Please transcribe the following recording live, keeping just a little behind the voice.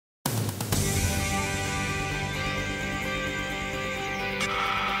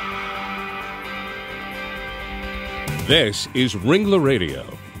This is Ringler Radio,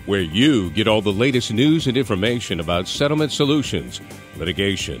 where you get all the latest news and information about settlement solutions,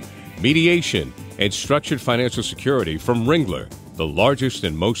 litigation, mediation, and structured financial security from Ringler, the largest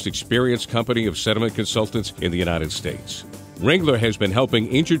and most experienced company of settlement consultants in the United States. Ringler has been helping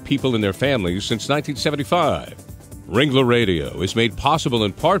injured people and their families since 1975. Ringler Radio is made possible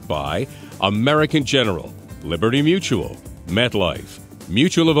in part by American General, Liberty Mutual, MetLife,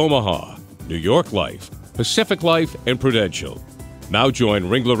 Mutual of Omaha, New York Life, Pacific Life, and Prudential. Now join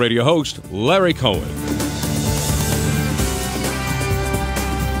Ringler Radio host Larry Cohen.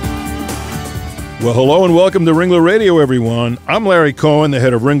 Well, hello and welcome to Ringler Radio, everyone. I'm Larry Cohen, the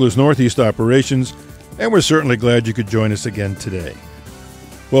head of Ringler's Northeast Operations, and we're certainly glad you could join us again today.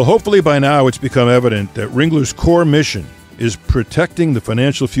 Well, hopefully by now it's become evident that Ringler's core mission is protecting the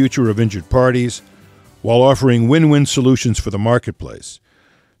financial future of injured parties while offering win-win solutions for the marketplace.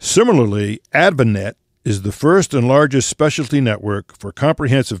 Similarly, Adva-Net is the first and largest specialty network for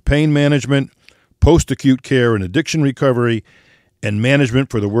comprehensive pain management, post-acute care and addiction recovery, and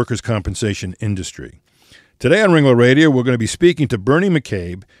management for the workers' compensation industry. Today on Ringler Radio, we're going to be speaking to Bernie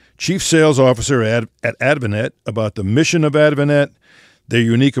McCabe, Chief Sales Officer at Adva-Net, about the mission of Adva-Net, their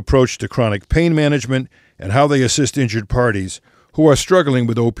unique approach to chronic pain management, and how they assist injured parties who are struggling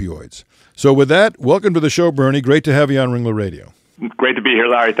with opioids. So with that, welcome to the show, Bernie. Great to have you on Ringler Radio. Great to be here,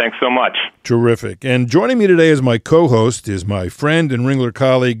 Larry. Thanks so much. Terrific. And joining me today as my co-host is my friend and Ringler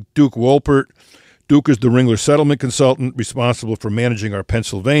colleague, Duke Wolpert. Duke is the Ringler settlement consultant responsible for managing our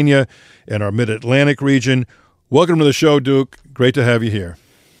Pennsylvania and our Mid-Atlantic region. Welcome to the show, Duke. Great to have you here.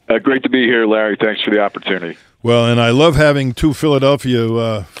 Great to be here, Larry. Thanks for the opportunity. Well, and I love having two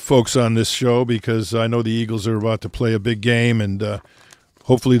Philadelphia folks on this show because I know the Eagles are about to play a big game, and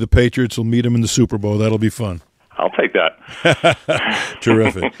hopefully the Patriots will meet them in the Super Bowl. That'll be fun. I'll take that.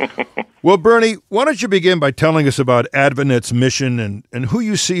 Terrific. Well, Bernie, why don't you begin by telling us about Adva-Net's mission and who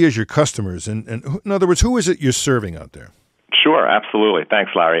you see as your customers, and in other words, who is it you're serving out there? Sure, absolutely.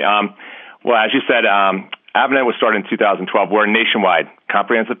 Thanks, Larry. Well, as you said, Adva-Net was started in 2012. We're a nationwide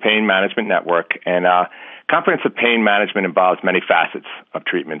comprehensive pain management network, and comprehensive pain management involves many facets of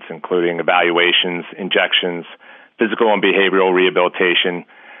treatments, including evaluations, injections, physical and behavioral rehabilitation,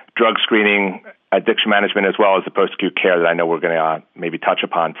 drug screening, addiction management, as well as the post-acute care that I know we're going to maybe touch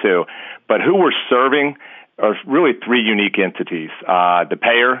upon too. But who we're serving are really three unique entities, the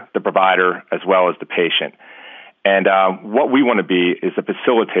payer, the provider, as well as the patient. And what we want to be is a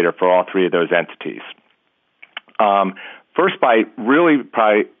facilitator for all three of those entities. First, by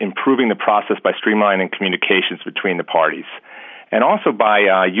improving the process by streamlining communications between the parties, and also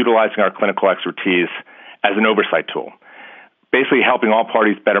by utilizing our clinical expertise as an oversight tool, basically helping all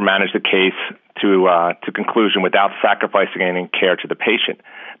parties better manage the case to conclusion without sacrificing any care to the patient.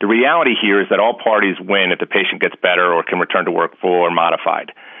 The reality here is that all parties win if the patient gets better or can return to work full or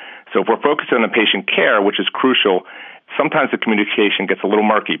modified. So if we're focused on the patient care, which is crucial, sometimes the communication gets a little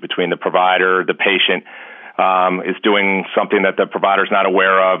murky between the provider, the patient is doing something that the provider's not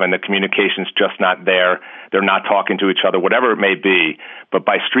aware of, and the communication's just not there. They're not talking to each other, whatever it may be. But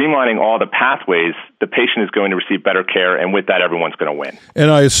by streamlining all the pathways, the patient is going to receive better care, and with that, everyone's going to win. And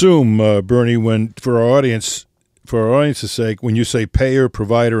I assume, Bernie, for our audience's sake, when you say payer,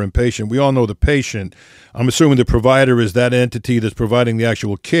 provider, and patient, we all know the patient. I'm assuming the provider is that entity that's providing the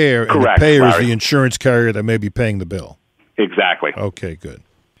actual care, and correct, the payer Larry. is the insurance carrier that may be paying the bill. Exactly. Okay, good.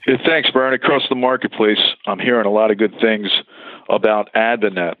 Yeah, thanks, Brian. Across the marketplace, I'm hearing a lot of good things about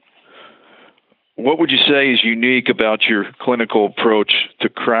Adva-Net. What would you say is unique about your clinical approach to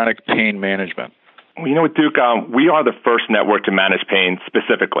chronic pain management? Well, you know what, Duke? We are the first network to manage pain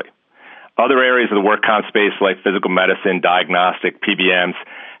specifically. Other areas of the work comp space, like physical medicine, diagnostic, PBMs,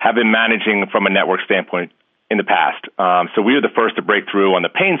 have been managing from a network standpoint in the past. So we are the first to break through on the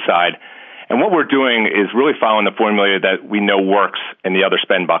pain side. And what we're doing is really following the formula that we know works in the other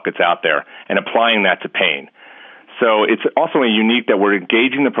spend buckets out there and applying that to pain. So it's also unique that we're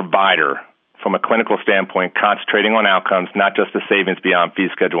engaging the provider from a clinical standpoint, concentrating on outcomes, not just the savings beyond fee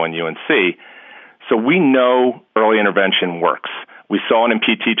schedule and UNC. So we know early intervention works. We saw it in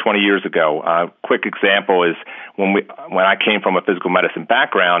PT 20 years ago. Quick example is when I came from a physical medicine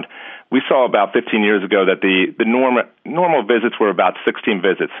background, we saw about 15 years ago that the normal visits were about 16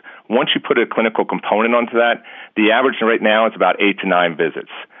 visits. Once you put a clinical component onto that, the average right now is about 8 to 9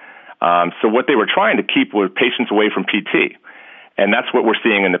 visits. So what they were trying to keep were patients away from PT. And that's what we're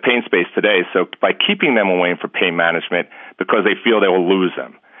seeing in the pain space today. So by keeping them away from pain management because they feel they will lose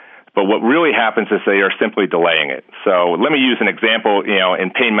them. But what really happens is they are simply delaying it. So let me use an example,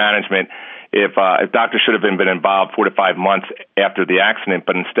 in pain management. if doctors should have been involved 4 to 5 months after the accident,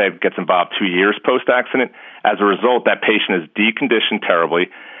 but instead gets involved 2 years post-accident, as a result, that patient is deconditioned terribly,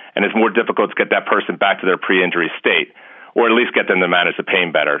 and it's more difficult to get that person back to their pre-injury state, or at least get them to manage the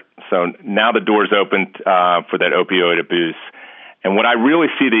pain better. So now the door's open for that opioid abuse. And what I really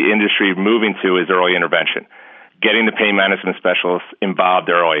see the industry moving to is early intervention, getting the pain management specialists involved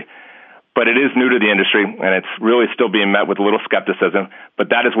early. But it is new to the industry, and it's really still being met with a little skepticism, but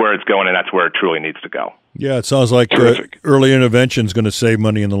that is where it's going, and that's where it truly needs to go. Yeah, it sounds like early intervention is going to save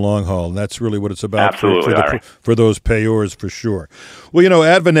money in the long haul, and that's really what it's about. Absolutely, for those payors, for sure. Well,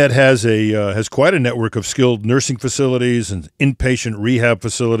 Adva-Net has quite a network of skilled nursing facilities and inpatient rehab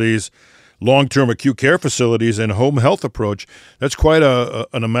facilities, long-term acute care facilities, and home health approach. That's quite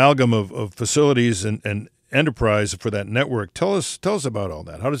an amalgam of facilities and enterprise for that network. Tell us about all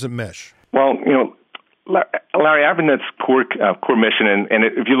that. How does it mesh? Well, Larry, Adva-Net's core mission, and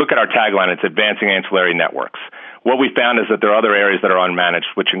if you look at our tagline, it's advancing ancillary networks. What we found is that there are other areas that are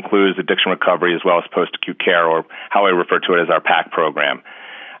unmanaged, which includes addiction recovery as well as post-acute care, or how I refer to it as our PAC program.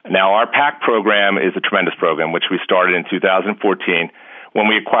 Now, our PAC program is a tremendous program, which we started in 2014 when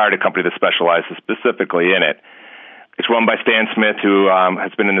we acquired a company that specializes specifically in it. It's run by Stan Smith, who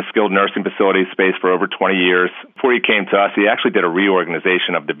has been in the skilled nursing facility space for over 20 years. Before he came to us, he actually did a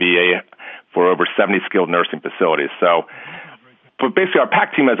reorganization of the VA for over 70 skilled nursing facilities. But basically, our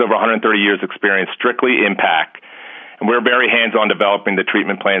PAC team has over 130 years experience strictly in PAC, and we're very hands-on developing the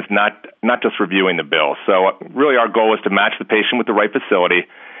treatment plans, not just reviewing the bill. So really our goal is to match the patient with the right facility.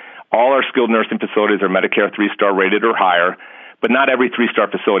 All our skilled nursing facilities are Medicare 3-star rated or higher, but not every 3-star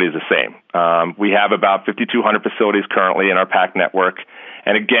facility is the same. We have about 5,200 facilities currently in our PAC network.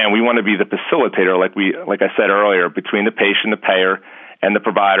 And again, we want to be the facilitator, like I said earlier, between the patient, the payer, and the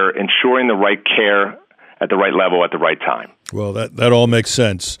provider, ensuring the right care at the right level at the right time. Well, that all makes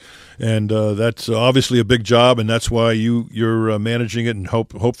sense. And that's obviously a big job, and that's why you're managing it and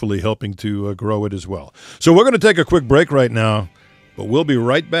hopefully helping to grow it as well. So we're going to take a quick break right now, but we'll be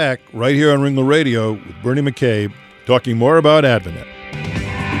right back right here on Ringler Radio with Bernie McCabe, talking more about Adva-Net.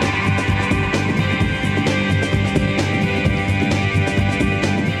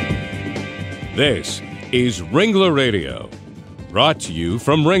 This is Ringler Radio, brought to you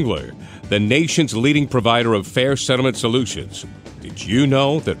from Ringler, the nation's leading provider of fair settlement solutions. Did you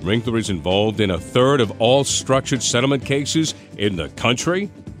know that Ringler is involved in 1/3 of all structured settlement cases in the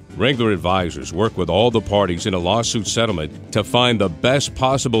country? Ringler advisors work with all the parties in a lawsuit settlement to find the best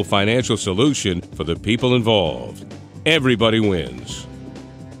possible financial solution for the people involved. Everybody wins.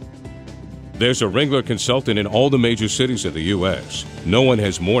 There's a Ringler consultant in all the major cities of the U.S. No one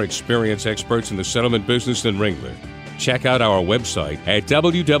has more experienced experts in the settlement business than Ringler. Check out our website at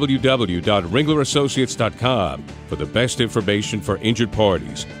www.ringlerassociates.com for the best information for injured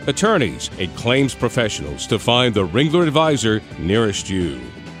parties, attorneys, and claims professionals to find the Ringler advisor nearest you.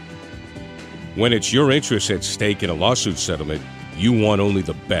 When it's your interests at stake in a lawsuit settlement, you want only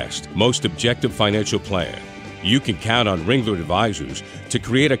the best, most objective financial plan. You can count on Ringler advisors to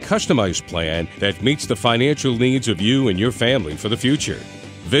create a customized plan that meets the financial needs of you and your family for the future.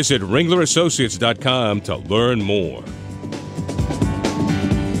 Visit ringlerassociates.com to learn more.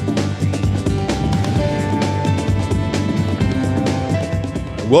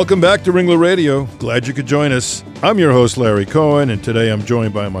 Welcome back to Ringler Radio. Glad you could join us. I'm your host, Larry Cohen, and today I'm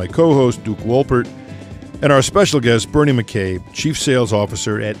joined by my co-host, Duke Wolpert, and our special guest, Bernie McCabe, Chief Sales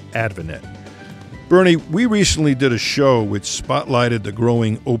Officer at Adva-Net. Bernie, we recently did a show which spotlighted the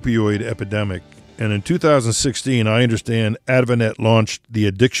growing opioid epidemic, and in 2016, I understand Adva-Net launched the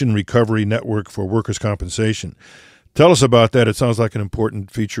Addiction Recovery Network for Workers' Compensation. Tell us about that. It sounds like an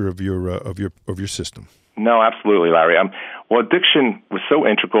important feature of your system. No, absolutely, Larry. Well, addiction was so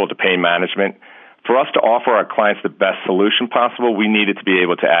integral to pain management. For us to offer our clients the best solution possible, we needed to be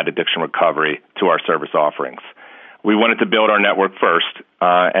able to add addiction recovery to our service offerings. We wanted to build our network first,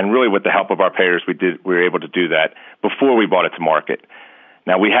 and really with the help of our payers, we were able to do that before we brought it to market.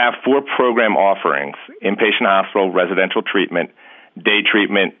 Now, we have 4 program offerings: inpatient hospital, residential treatment, day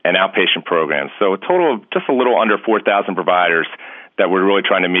treatment, and outpatient programs. So a total of just a little under 4,000 providers that we're really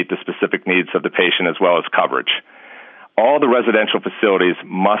trying to meet the specific needs of the patient as well as coverage. All the residential facilities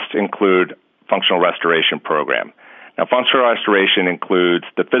must include functional restoration program. Now, functional restoration includes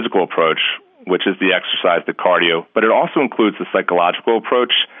the physical approach, which is the exercise, the cardio, but it also includes the psychological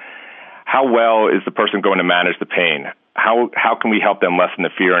approach. How well is the person going to manage the pain? How can we help them lessen the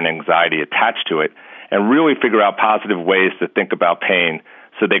fear and anxiety attached to it, and really figure out positive ways to think about pain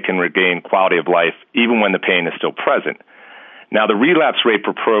so they can regain quality of life even when the pain is still present? Now, the relapse rate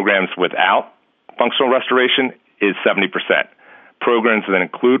for programs without functional restoration is 70%. programs that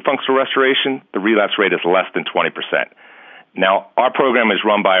include functional restoration, the relapse rate is less than 20%. Now, our program is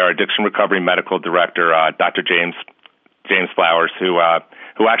run by our addiction recovery medical director, Dr. James Flowers, who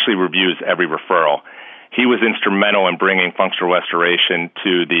actually reviews every referral. He was instrumental in bringing functional restoration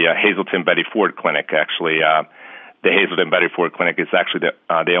to the Hazelton Betty Ford Clinic. Actually, the Hazelton Betty Ford Clinic is actually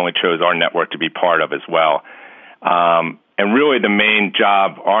they only chose our network to be part of as well. And really,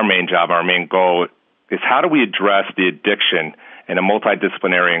 our main goal is how do we address the addiction in a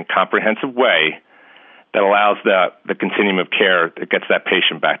multidisciplinary and comprehensive way that allows the continuum of care that gets that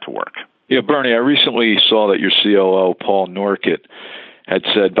patient back to work. Yeah, Bernie, I recently saw that your COO, Paul Norkett, had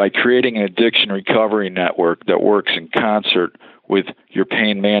said by creating an addiction recovery network that works in concert with your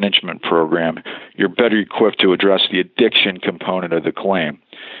pain management program, you're better equipped to address the addiction component of the claim.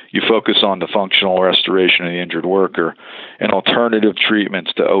 You focus on the functional restoration of the injured worker and alternative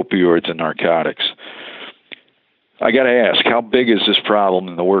treatments to opioids and narcotics. I got to ask, how big is this problem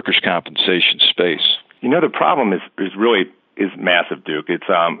in the workers' compensation space? The problem is massive, Duke. It's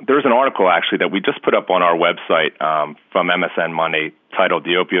there's an article actually that we just put up on our website from MSN Monday titled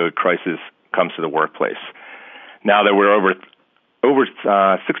 "The Opioid Crisis Comes to the Workplace." Now, there were over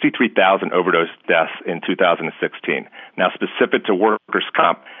 63,000 overdose deaths in 2016. Now, specific to workers'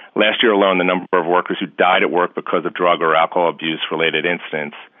 comp, last year alone, the number of workers who died at work because of drug or alcohol abuse-related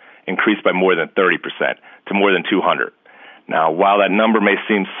incidents increased by more than 30% to more than 200. Now, while that number may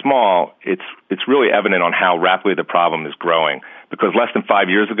seem small, it's really evident on how rapidly the problem is growing, because less than 5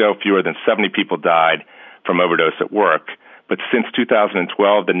 years ago, fewer than 70 people died from overdose at work. But since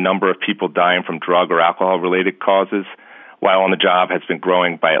 2012, the number of people dying from drug or alcohol-related causes while on the job has been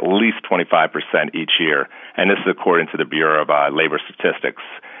growing by at least 25% each year, and this is according to the Bureau of Labor Statistics.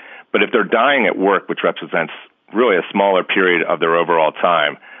 But if they're dying at work, which represents really a smaller period of their overall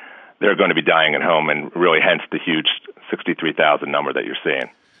time, they're going to be dying at home, and really hence the huge 63,000 number that you're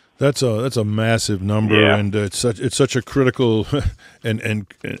seeing. That's a massive number, yeah. And it's such a critical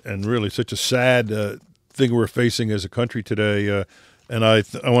and really such a sad thing we're facing as a country today. And I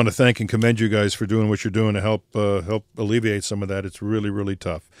want to thank and commend you guys for doing what you're doing to help alleviate some of that. It's really, really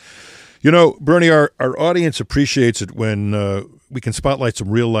tough. Bernie, our audience appreciates it when we can spotlight some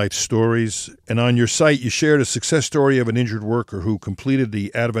real-life stories. And on your site, you shared a success story of an injured worker who completed the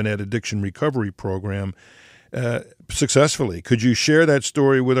Adva-Net addiction recovery program successfully. Could you share that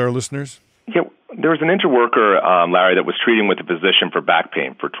story with our listeners? Yeah, there was an injured worker, Larry, that was treating with a physician for back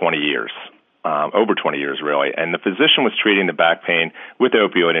pain for 20 years. Over 20 years, really. And the physician was treating the back pain with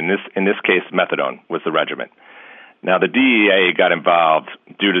opioid. In this case, methadone was the regimen. Now, the DEA got involved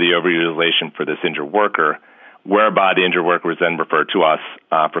due to the overutilization for this injured worker, whereby the injured worker was then referred to us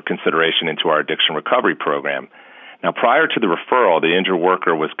for consideration into our addiction recovery program. Now, prior to the referral, the injured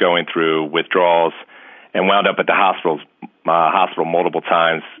worker was going through withdrawals and wound up at the hospital multiple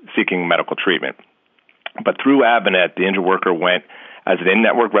times seeking medical treatment. But through Adva-Net, the injured worker went as an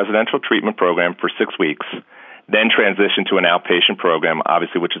in-network residential treatment program for 6 weeks, then transitioned to an outpatient program,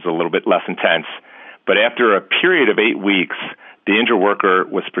 obviously, which is a little bit less intense. But after a period of 8 weeks, the injured worker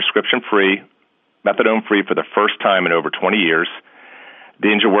was prescription-free, methadone-free for the first time in over 20 years.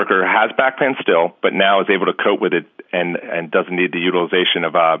 The injured worker has back pain still, but now is able to cope with it and doesn't need the utilization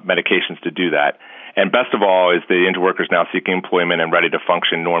of medications to do that. And best of all is the injured worker is now seeking employment and ready to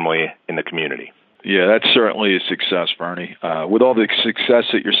function normally in the community. Yeah, that's certainly a success, Bernie. With all the success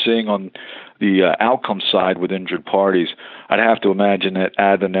that you're seeing on the outcome side with injured parties, I'd have to imagine that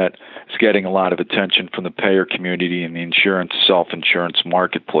Adva-Net is getting a lot of attention from the payer community and the insurance, self-insurance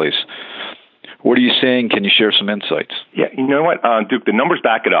marketplace. What are you seeing? Can you share some insights? Yeah, you know what, Duke, the numbers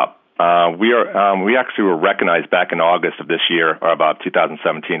back it up. We actually were recognized back in August of this year, or about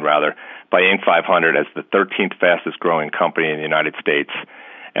 2017 rather, by Inc. 500 as the 13th fastest growing company in the United States.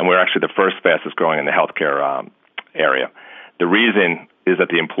 And we're actually the first fastest growing in the healthcare area. The reason is that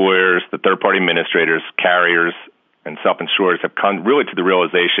the employers, the third-party administrators, carriers, and self-insurers have come really to the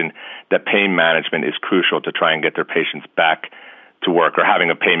realization that pain management is crucial to try and get their patients back to work, or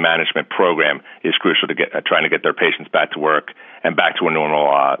having a pain management program is crucial to trying to get their patients back to work and back to a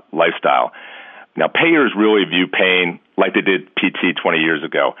normal lifestyle. Now, payers really view pain like they did PT 20 years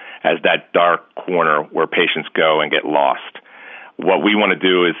ago as that dark corner where patients go and get lost. What we want to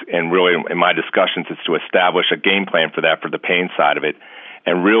do is, and really in my discussions, is to establish a game plan for that, for the pain side of it,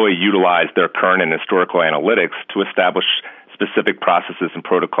 and really utilize their current and historical analytics to establish specific processes and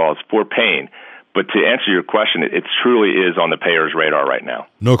protocols for pain. But to answer your question, it truly is on the payer's radar right now.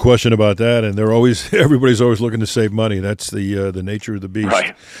 No question about that, and everybody's always looking to save money. That's the nature of the beast.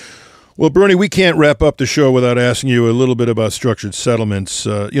 Right. Well, Bernie, we can't wrap up the show without asking you a little bit about structured settlements.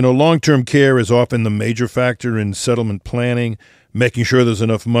 Long-term care is often the major factor in settlement planning. making sure there's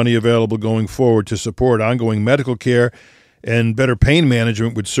enough money available going forward to support ongoing medical care, and better pain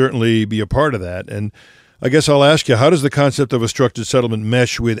management would certainly be a part of that. And I guess I'll ask you, how does the concept of a structured settlement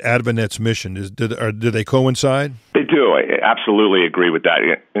mesh with Adva-Net's mission? Do they coincide? They do. I absolutely agree with that.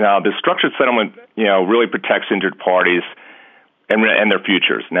 Now, the structured settlement, really protects injured parties and their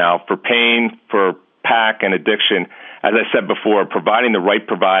futures. Now, for pain, for PAC, and addiction, as I said before, providing the right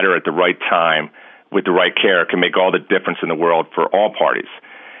provider at the right time with the right care can make all the difference in the world for all parties.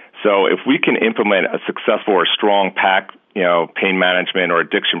 So if we can implement a successful or strong PAC, pain management or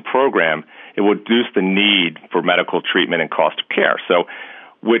addiction program, it will reduce the need for medical treatment and cost of care. So,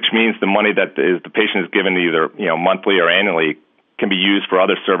 which means the money that the patient is given either monthly or annually can be used for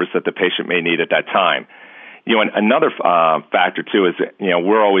other service that the patient may need at that time. And another factor too is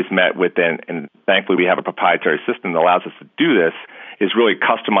we're always met with, and thankfully we have a proprietary system that allows us to do this, is really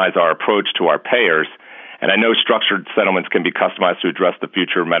customize our approach to our payers. And I know structured settlements can be customized to address the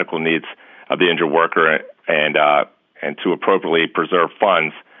future medical needs of the injured worker and to appropriately preserve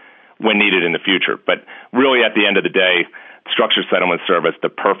funds when needed in the future. But really, at the end of the day, structured settlements serve as the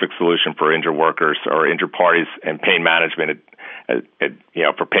perfect solution for injured workers or injured parties and pain management,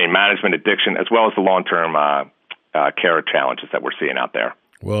 for pain management, addiction, as well as the long-term care challenges that we're seeing out there.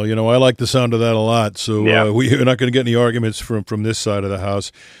 Well, I like the sound of that a lot, so we're not going to get any arguments from this side of the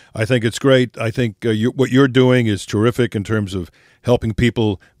house. I think it's great. I think what you're doing is terrific in terms of helping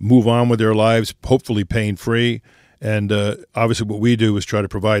people move on with their lives, hopefully pain-free. And obviously what we do is try to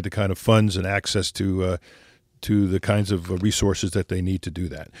provide the kind of funds and access to the kinds of resources that they need to do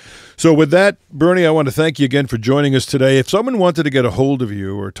that. So with that, Bernie, I want to thank you again for joining us today. If someone wanted to get a hold of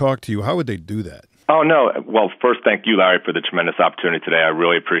you or talk to you, how would they do that? Oh, no. Well, first, thank you, Larry, for the tremendous opportunity today. I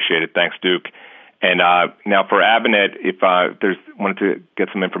really appreciate it. Thanks, Duke. And now for Adva-Net, if there's wanted to get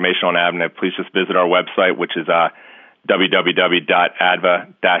some information on Adva-Net, please just visit our website, which is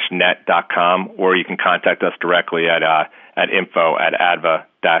www.adva-net.com, or you can contact us directly at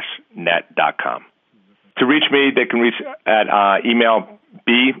info@adva-net.com. To reach me, they can reach at email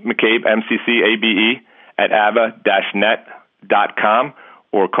bmccabe, MCCABE, @adva-net.com,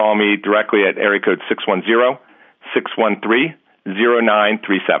 or call me directly at area code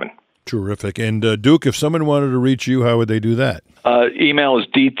 610-613-0937. Terrific. And Duke, if someone wanted to reach you, how would they do that? Email is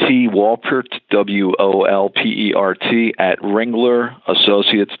dtwolpert, WOLPERT,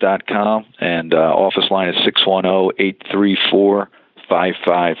 @ringlerassociates.com, and office line is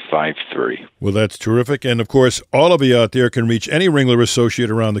 610-834-5553. Well, that's terrific. And, of course, all of you out there can reach any Ringler associate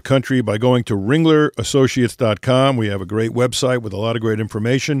around the country by going to ringlerassociates.com. We have a great website with a lot of great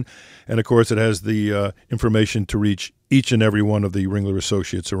information. And, of course, it has the information to reach each and every one of the Ringler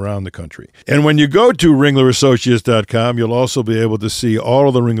associates around the country. And when you go to ringlerassociates.com, you'll also be able to see all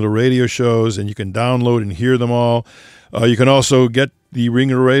of the Ringler Radio shows, and you can download and hear them all. You can also get the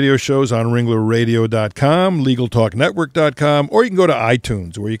Ringler Radio shows on ringlerradio.com, LegalTalkNetwork.com, or you can go to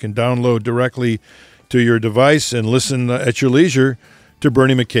iTunes, where you can download directly to your device and listen at your leisure to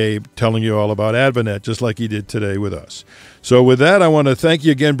Bernie McCabe telling you all about Adva-Net, just like he did today with us. So with that, I want to thank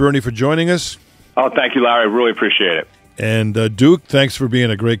you again, Bernie, for joining us. Oh, thank you, Larry. I really appreciate it. And Duke, thanks for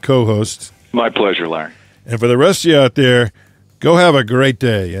being a great co-host. My pleasure, Larry. And for the rest of you out there, go have a great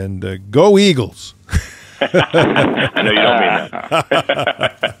day, and go Eagles. I know you don't mean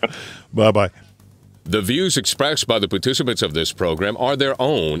that. Bye-bye. The views expressed by the participants of this program are their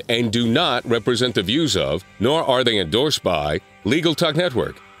own and do not represent the views of, nor are they endorsed by, Legal Talk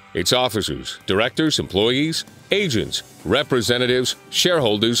Network, its officers, directors, employees, agents, representatives,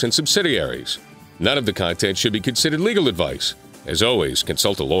 shareholders, and subsidiaries. None of the content should be considered legal advice. As always,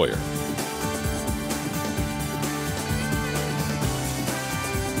 consult a lawyer.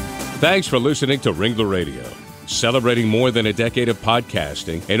 Thanks for listening to Ringler Radio, celebrating more than a decade of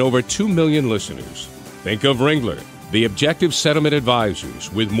podcasting and over 2 million listeners. Think of Ringler, the objective settlement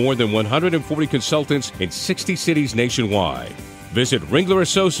advisors with more than 140 consultants in 60 cities nationwide. Visit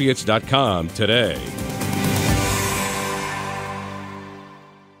ringlerassociates.com today.